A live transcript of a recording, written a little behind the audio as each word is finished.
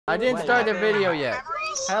I didn't Wait, start the wait. video yet.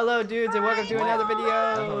 Hello, dudes, and welcome to another video.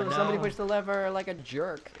 Oh, no. Somebody pushed the lever like a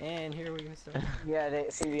jerk, and here we go. Yeah, they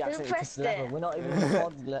see we actually pressed pushed the lever. it? We're not even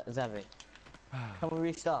recorded, Zevy. Can we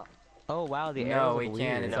restart? Oh wow, the No, arrows we look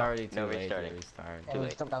can't. weird. It's already too no late to restarting. restart. Yeah, we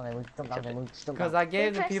jump down there, we jump down there, we jump Because down. I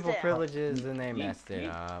gave the pressed people it? privileges and they messed it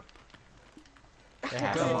up. It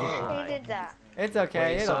happens. Who did that? It's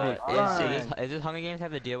okay. Wait, It'll so be fun. Is this Hunger Games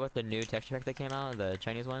have to deal with the new texture pack that came out, the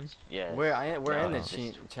Chinese ones? Yeah. We're in the it's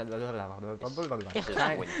Chi- just- China.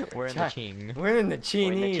 We're in the Qing. We're in the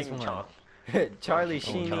Chinese Ching one. chong. Charlie Oh,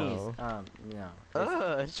 Sheenese. no. No.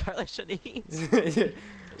 Ugh, Charlie Chinese.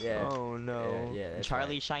 Yeah. Oh no. Yeah, that's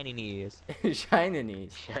Charlie Shiny Knees.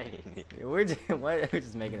 Chinese. Shiny. We're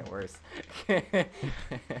just making it worse.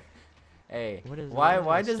 Hey, What is why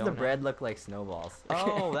that? does the Donut? bread look like snowballs?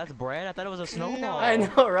 Oh, that's bread? I thought it was a snowball. I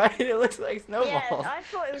know, right? It looks like Yeah, snowballs. I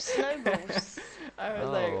thought it was snowballs. I was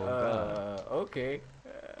Oh, like, God. okay,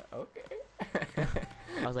 okay.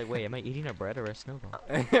 I was like, wait, am I eating a bread or a snowball?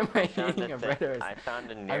 Am I eating a bread or I found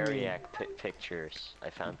a Neriac pictures. I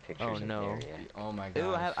found pictures Oh, of no. Neriac. Oh my god.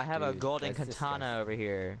 Ooh, I have a golden katana over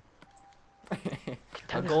here.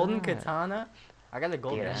 A golden katana? I got a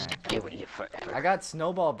golden Yeah, hat. stay with you forever. I got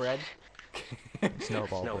snowball bread.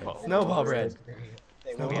 Snowball. Snowball. Snowball bread.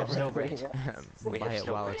 We have Snowball snowballs. We Buy have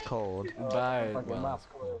it while it's snowballs. cold. Bye. Fucking Well, mouth.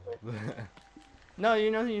 no, you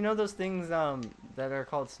know those things that are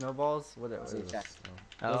called snowballs. What is it?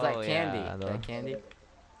 Those like candy. yeah, That candy. You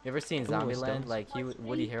ever seen Ooh, Zombieland? stones. Like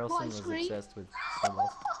Woody Harrelson was obsessed with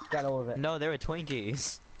snowballs. Get all of it. No, they were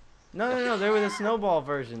Twinkies. No. They were the snowball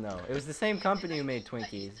version though. It was the same company who made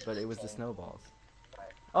Twinkies, but it was the snowballs.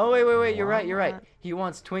 Oh wait. You're right. What? He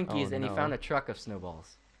wants Twinkies Oh, and he no. found a truck of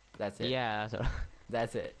snowballs. That's it. Yeah, so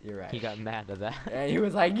That's it. You're right. he got mad at that. And he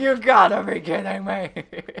was like, "You gotta be kidding me!"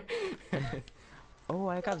 Oh,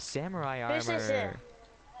 I got samurai Who's this here? armor.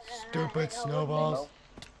 Stupid snowballs.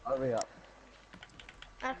 Hurry up.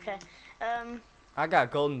 Okay. I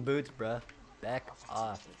got golden boots, bruh. Back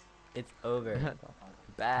off. It's over.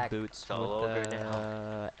 Back. Boots all with over the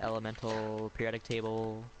now. elemental periodic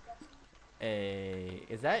table. Hey,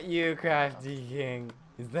 is that you, Crafty King?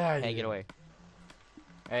 Is that Hey, you? get away.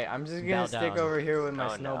 Hey, I'm just Bow gonna stick down. over here with my Oh,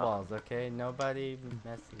 no. snowballs, okay? Nobody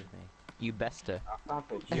messes with me. You besta.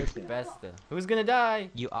 You're the best. Who's gonna die?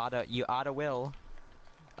 You oughta will.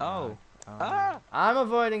 Oh. Oh. Ah! I'm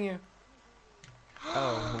avoiding you.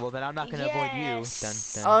 Oh, well then I'm not gonna avoid you.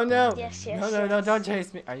 Yes. Dun, Oh no! Yes, no, yes, no, yes. don't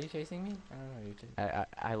chase me. Are you chasing me? I don't know. You're chasing.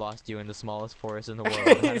 I lost you in the smallest forest in the world.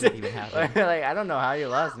 How did that even happen? Like I don't know how you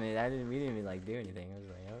lost me. We didn't like do anything. I was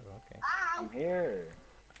like, oh okay. I'm here.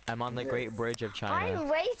 I'm on the Great Bridge of China. I'm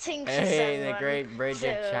waiting for Hey, the someone Great Bridge of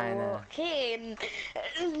to China. walk in.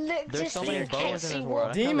 Look, There's just so many in bows case in you this world.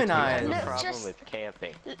 walk. Demon I have eyes. a Look, problem just- with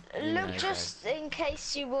camping. Look, Nice, just in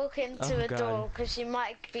case you walk into Oh, a God. door, because you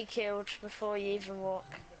might be killed before you even walk.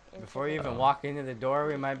 into Before you the even Oh. walk into the door,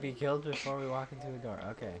 we might be killed before we walk into the door.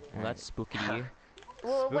 Okay. Well, that's spooky.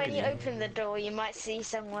 Well, when Spooky. you open the door, you might see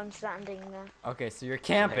someone standing there. Okay, so you're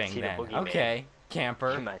camping see the then. boogeyman. Okay,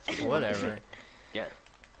 camper. You might see the Whatever. Yeah.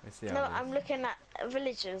 Let's see how No, it is. I'm looking at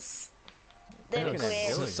villagers. They You're look looking at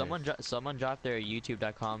weird. villagers. Someone dropped their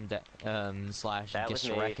youtube.com slash That was me.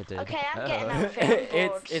 distracted. Okay, I'm getting Oh. out of here. I'm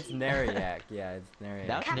bored. it's Neriac. Yeah, it's Neriac.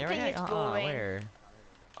 That's Camping Neriac? is boring. Where?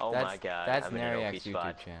 Oh that's, my god. That's I'm in an OP Neriac's YouTube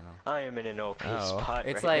spot. channel. I am in an OP Oh. spot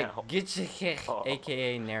It's right like now. get your kick, Oh.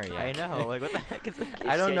 aka Neriac. I know, like what the heck is that?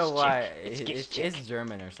 I don't know It's why. Gish It's Chick.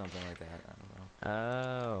 German or something like that. I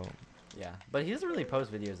don't know. Oh. Yeah, but he doesn't really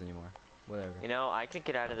post videos anymore. Whatever. You know, I could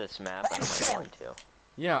get out of this map if I want to.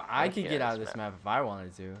 You know, I Let's could get get out out of of this this map if I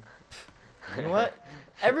wanted to. You know what?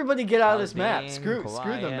 Everybody get out of this map. Being Screw the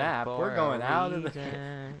quiet map. for We're a going out of the.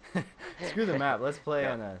 reason. Screw the map. Let's play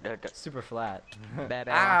No, on a no, no. super flat.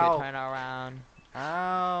 Baby, Ow! turn around.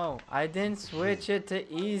 Ow! I didn't switch it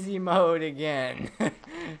to easy mode again.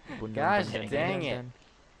 Gosh dang it.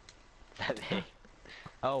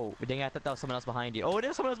 Oh, dang it, I thought that was someone else behind you. Oh,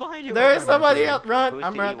 there's someone else behind you. There's Oh, somebody shit. else. Run! Who's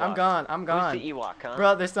I'm the run. I'm Ewok? gone. I'm Who's gone. the Ewok, huh?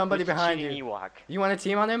 Bro, there's somebody Who's the behind cheating you. Ewok? You want to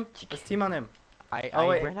team on him? Let's team on him. I Oh,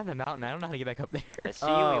 wait. ran up the mountain. I don't know how to get back up there. I see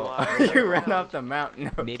you, Oh, Ewok. you ran off the mountain.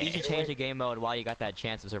 Okay. Maybe you should change the game mode while you got that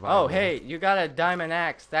chance of Oh, survival. hey, you got a diamond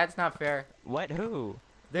axe. That's not fair. What? Who?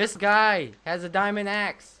 This guy has a diamond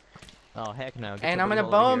axe. Oh, heck no. Get And your I'm gonna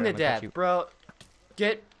booty over bow him here, to I'm gonna cut death, you. bro.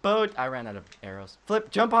 Get bowed. I ran out of arrows. Flip,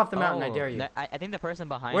 jump off the mountain, I Oh, dare you. I think the person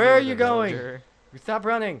behind Where you are was you a going? villager. Stop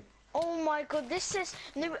running. Oh my god, this says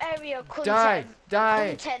new area Die! content, Die!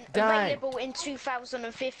 content Die! available in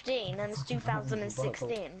 2015 and it's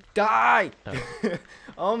 2016. Die!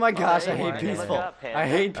 Oh my gosh, I hey, hate Panda, look peaceful. up, Panda. I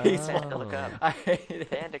hate Oh. peaceful. Panda, look up. I hate it.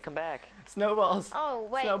 Panda, come back. Snowballs. Oh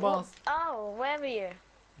wait, Snowballs. oh, where are you?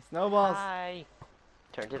 Snowballs. Hi.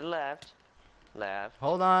 Turn to the left. Left.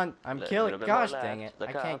 Hold on. I'm Little killing. bit more Gosh left. dang it. Look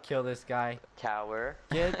I can't up. kill this guy. Tower.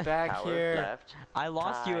 Get back Tower. here. Left. I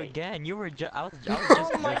lost you Hi. again. You were I was just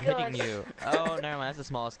Oh my hitting gosh. you. Oh, never mind. That's a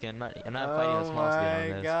small skin. I'm not fighting a Oh small skin on my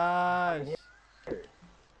this. gosh.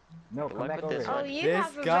 No, Look come back at over this here. Oh, one. you This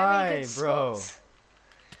have a guy, very good bro. spot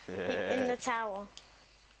in the tower.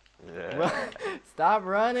 Stop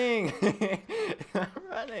running. Stop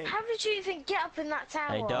running. How did you even get up in that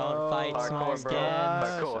tower? I don't Oh fight my small Parkour, bro.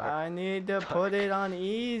 skins. Parkour. I need to put it on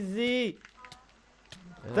easy.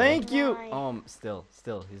 Ugh. Thank you. Why? Still,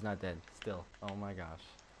 he's not dead. Still. Oh my gosh.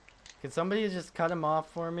 Could somebody just cut him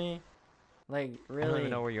off for me? Like, I don't really?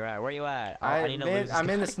 even know where you're at. Where you at? Oh, I need to lose this I'm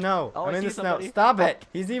in the guy. snow. Oh, I'm I in the see snow. somebody. Stop it.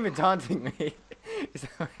 He's even taunting me.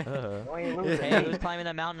 Ugh. Why you losing? Hey, who's climbing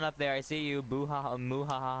the mountain up there? I see you. Boo ha ha, moo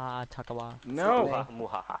ha ha ha, takawa. No.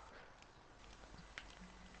 Muhaha.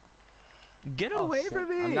 Get Oh, away shit. from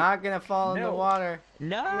me! I'm not gonna fall in the No. water.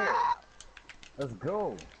 No! Let's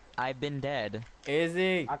go. I've been dead.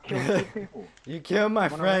 Izzy. I killed 2 people. You killed my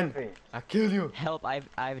One on friend. Rampage. I killed you. Help!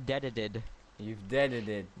 I've deaded. You've deaded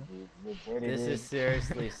it. This is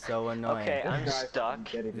seriously so annoying. Okay, I'm Guys,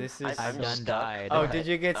 stuck. This is. I've I'm done stuck. died. Oh, did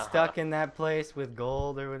you get Uh-huh. stuck in that place with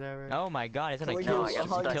gold or whatever? Oh my god, it's Can gonna we kill, do a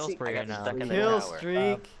hard kill seek? spree I right got now. stuck in the Kill tower.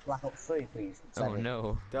 streak. Black Ops 3, please. Oh Seven.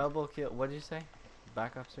 no. Double kill. What did you say?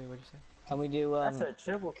 Backup streak. What did you say? Can we do That's a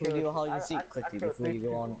triple can we do a kill. hide I- and seek I quickly killed before you 3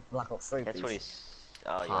 go on people. Black Ops 3, That's what please? he's.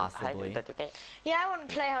 Oh, Possibly. Yeah, that's okay. Yeah, I want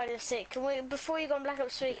to play hide and seek. Can we, before you go on Black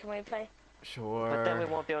Ops 3, can we play? Sure. But then we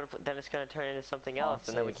won't be able to. Then it's gonna turn into something else,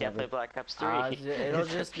 and then we save can't play every- Black Ops 3. It'll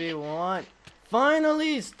just be one.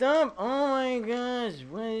 Finally, stop! Oh my gosh,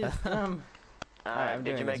 what is stop? Alright, I'm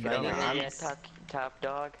did you doing make this, it over but here yet, top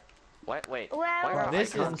dog? What? Wait. Well, why are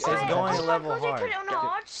This icons is on going there? a oh level my god, hard. they put it on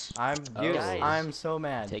hard. I'm Guys. I'm so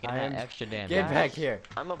mad. Taking I that am. extra damage. Get back Guys. here.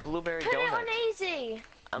 I'm a blueberry Put it donut. on easy.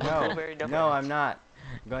 I'm a No, blueberry donut. no, I'm not.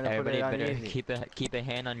 I'm going to put Everybody it on better easy. keep a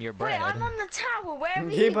hand on your Wait, bread. I'm on the tower. Wherever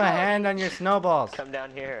you Keep go. a hand on your snowballs. Come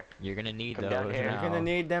down here. You're gonna need Come those down here. now. You're gonna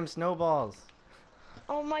need them snowballs.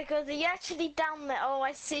 Oh my god, are you actually down there? Oh,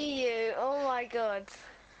 I see you. Oh my god.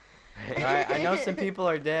 Alright, I know some people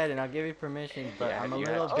are dead, and I'll give you permission, but Yeah, I'm a you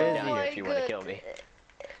little have to Oh get down busy. here my if you wanna god. kill me.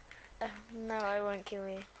 No, I won't kill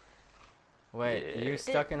you. Wait, Yeah. you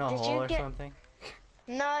stuck in a Did you hole or get- something?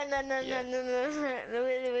 No, no, no, Yeah. no, no, no.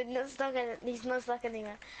 We're not stuck. He's not stuck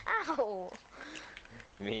anywhere. Ow!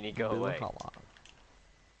 Meanie, go Boo away. ha ha.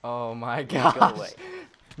 Oh my Go gosh. away.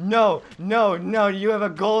 No, no, no, you have a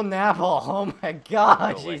golden apple. Oh my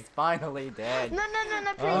gosh, away. he's finally dead. No, no, no,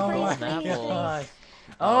 no, please, Oh please, my Snapple. please, please. gosh.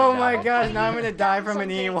 Oh, Oh my no. gosh, now I'm gonna die from an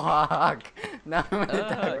Something. Ewok. Now I'm gonna Ugh,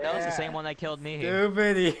 die. that was the same one that killed me.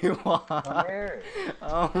 Stupid Come Ewok. here.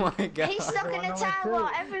 Oh my god. He's stuck in the Everyone knows tower.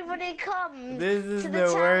 too. Everybody come This is to the the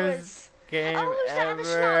towers. worst game Oh, who's that in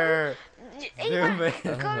the ever. Ewan,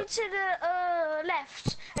 Stupid. go to the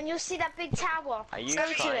left, and you'll see that big tower. Are you Go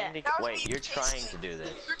to trying it. to? Wait, you're trying to do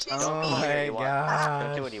this. Oh come my here, Ewok.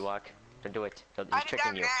 Don't do gosh. it, Ewok. Don't do it. He's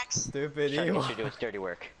tricking you. Stupid He's trying to get you to do Ewok. his dirty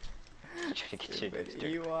work. He's trying to get you to do his Stupid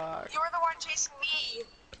dirty work. Ewok. You were the one chasing me.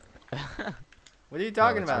 What are you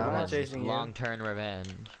talking Oh, it's about? I'm not revenge. chasing you. Long-term revenge.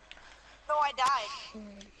 No, I died.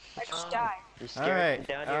 I just died. You scared Alright,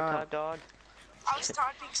 down here, top dog? I was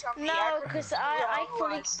taunting somebody. No, because I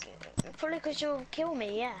fully. fully because you'll kill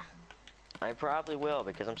me. Yeah. I probably will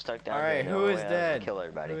because I'm stuck down Alright, here. who No is way I'll dead? Kill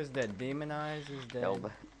everybody. Who is dead? Demon Eyes is dead.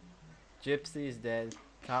 Nope. Gypsy is dead.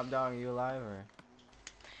 Top Dog, you alive or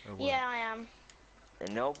what? Yeah, I am.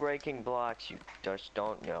 And no breaking blocks. You just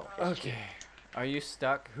don't know. Okay. Are you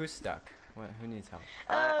stuck? Who's stuck? What? Who needs help?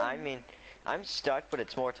 I mean, I'm stuck, but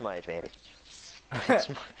it's more to my advantage. It's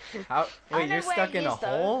more- How? I Wait, know you're where stuck he in a is, though.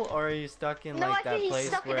 hole, or are you stuck in No, like I that think he's place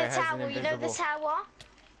stuck in where the it has tower. an You know the invisible? tower?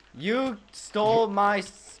 You stole my.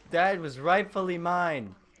 That was rightfully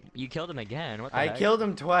mine. You killed him again. What the I heck? killed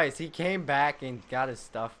him twice. He came back and got his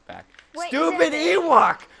stuff back. Wait, Stupid Zevy.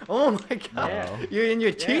 Ewok! Oh my god! Yeah. You're in your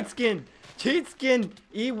Yeah. cheat skin. Cheat skin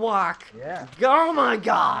Ewok. Yeah. Oh my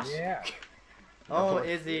gosh! Yeah. Oh,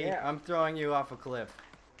 Izzy, Yeah. I'm throwing you off a cliff.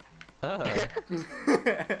 Ugh.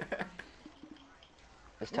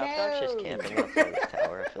 Is top dog just No. camping outside this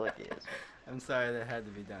tower? I feel like he is. I'm sorry that had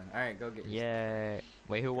to be done. Alright, go get your Yay.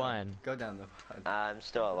 Wait, who won? Go down the pod. I'm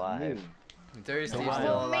still alive. Thirsty's Wow. still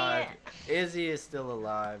Oh, alive. man. Izzy is still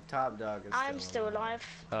alive. Top Dog is I'm still alive.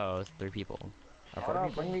 Oh, it's 3 people. Hold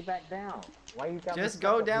up, bring me back down. Why you got me Just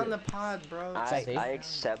stuck go up down here? the pod, bro. I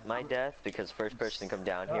accept my death because first person to come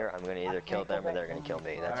down here, I'm gonna either kill them or they're gonna kill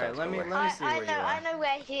me. That's how Alright, it's let gonna me work. see where you are. I know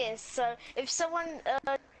where he is. So if someone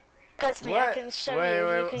gets me, What? I can show wait, you.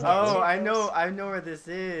 wait, You wait. can get Oh, to I those. know where this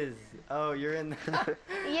is. Oh, you're in the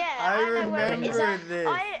Yeah, I know where it is. remember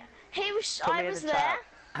this. Put me I at was the there.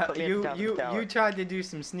 top. Put me at the top of the You tower. tried to do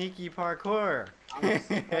some sneaky parkour.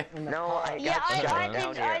 No, I Yeah, got shot I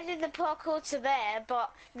down I here. did the parkour to there,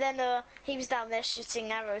 but then he was down there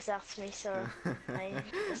shooting arrows at me, so I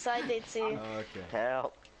decided to. Okay.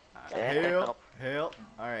 Help. Help.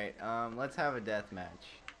 Alright, let's have a death match.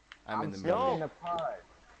 I'm in the stuck middle. in the pod.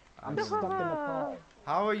 I'm I'm in stuck the in the pod.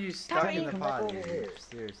 How are you stuck in the Come pod? over here.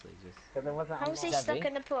 Seriously, just. Cause it wasn't How was he unlocked. stuck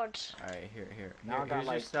in the pod? Alright, here. Now I got, Here's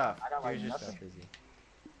your like- stuff. I got, like, Here's your nothing. stuff, Izzy.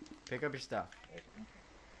 Pick up your stuff.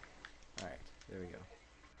 Alright, there we go.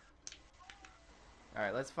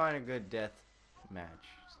 Alright, let's find a good death match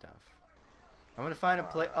stuff. I'm gonna find a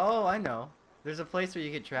place. Oh, I know. There's a place where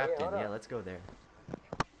you get trapped Hey, in. hold Yeah, up. let's go there.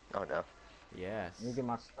 Oh no. Yes. Let me get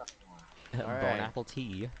my stuff on. Bone Alright. apple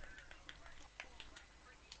tea.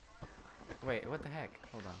 Wait, what the heck?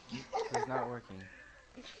 Hold on. This is not working.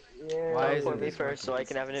 Yeah. Why isn't Put me this first so working? I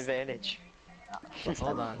can have an advantage.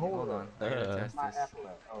 Hold on. I gotta test My this. apple.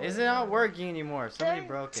 Oh, Is it not working anymore? Somebody Don't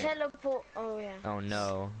broke it. teleport. Oh yeah. Oh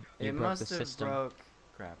no. You It broke must the have system. broke.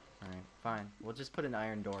 Crap. Alright, fine. We'll just put an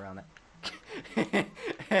iron door on it.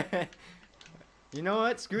 You know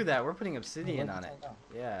what? Screw that. We're putting obsidian on it.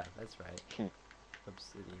 Yeah, that's right.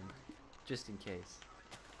 Obsidian. Just in case.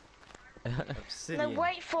 No, Obsidian.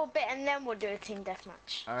 wait for a bit and then we'll do a team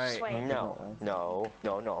deathmatch. Alright. Just wait. No.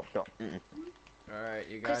 Mm-mm. Alright,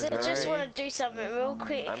 you guys Because I are just ready? want to do something real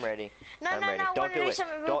quick. I'm ready. No, I'm no, ready. no, I Don't want to do do it.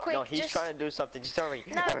 something real Don't. quick. No, he's just... trying to do something. Just hurry.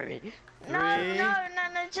 No. Hurry. No, Three, no,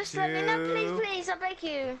 just let me. No, please, two, please, I beg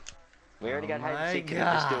you. We already got hide my and seek to do.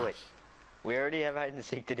 Just do gosh. it. We already have hide and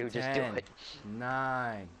seek to do. Just do 10, it.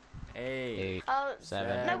 9, 8, 8, Oh,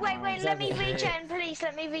 7. no, wait, let me Seven. regen, please,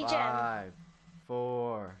 let me regen. 5,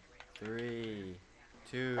 4, 3,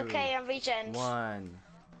 2, Okay, I'm regen. 1.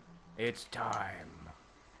 It's time.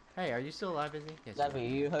 Hey, are you still alive, Izzy? Yes, you are.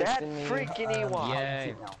 Zevy, you That hosting me? freaking Ewok.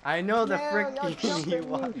 Yay. I know the No, freaking you're jumping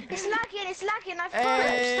Ewok. me. It's lagging, I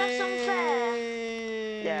followed, that's unfair.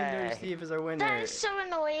 Hey, Yay. Nerd Steve is our winner. That is so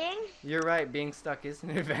annoying. You're right, being stuck is an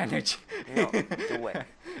advantage. No, do it.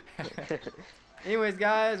 Anyways,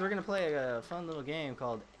 guys, we're gonna play a fun little game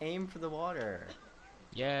called Aim for the Water.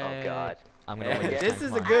 Yay. Oh god. I'm gonna win This time, is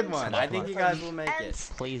come a on. good And- one. Come I on, think come you on. guys will make And it.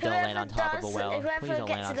 Please don't land on top of a does- well. Please Whoever don't gets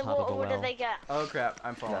land to on the top of water, a what do well. they get? Oh crap,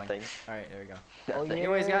 I'm falling. Nothing. Alright, there we go. Oh, Nothing. yeah.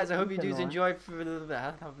 Anyways, guys, I hope you you can dudes run. enjoyed for the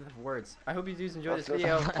words. I hope you dudes enjoyed this Let's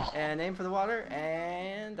video go. and aim for the water.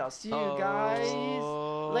 And I'll see you Oh, guys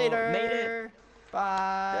later. made it.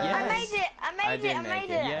 Bye. Yes. I made it, I did I make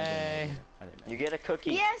made it. it. Yay. I didn't make it. You get a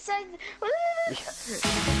cookie. Yes, I...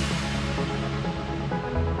 Yeah.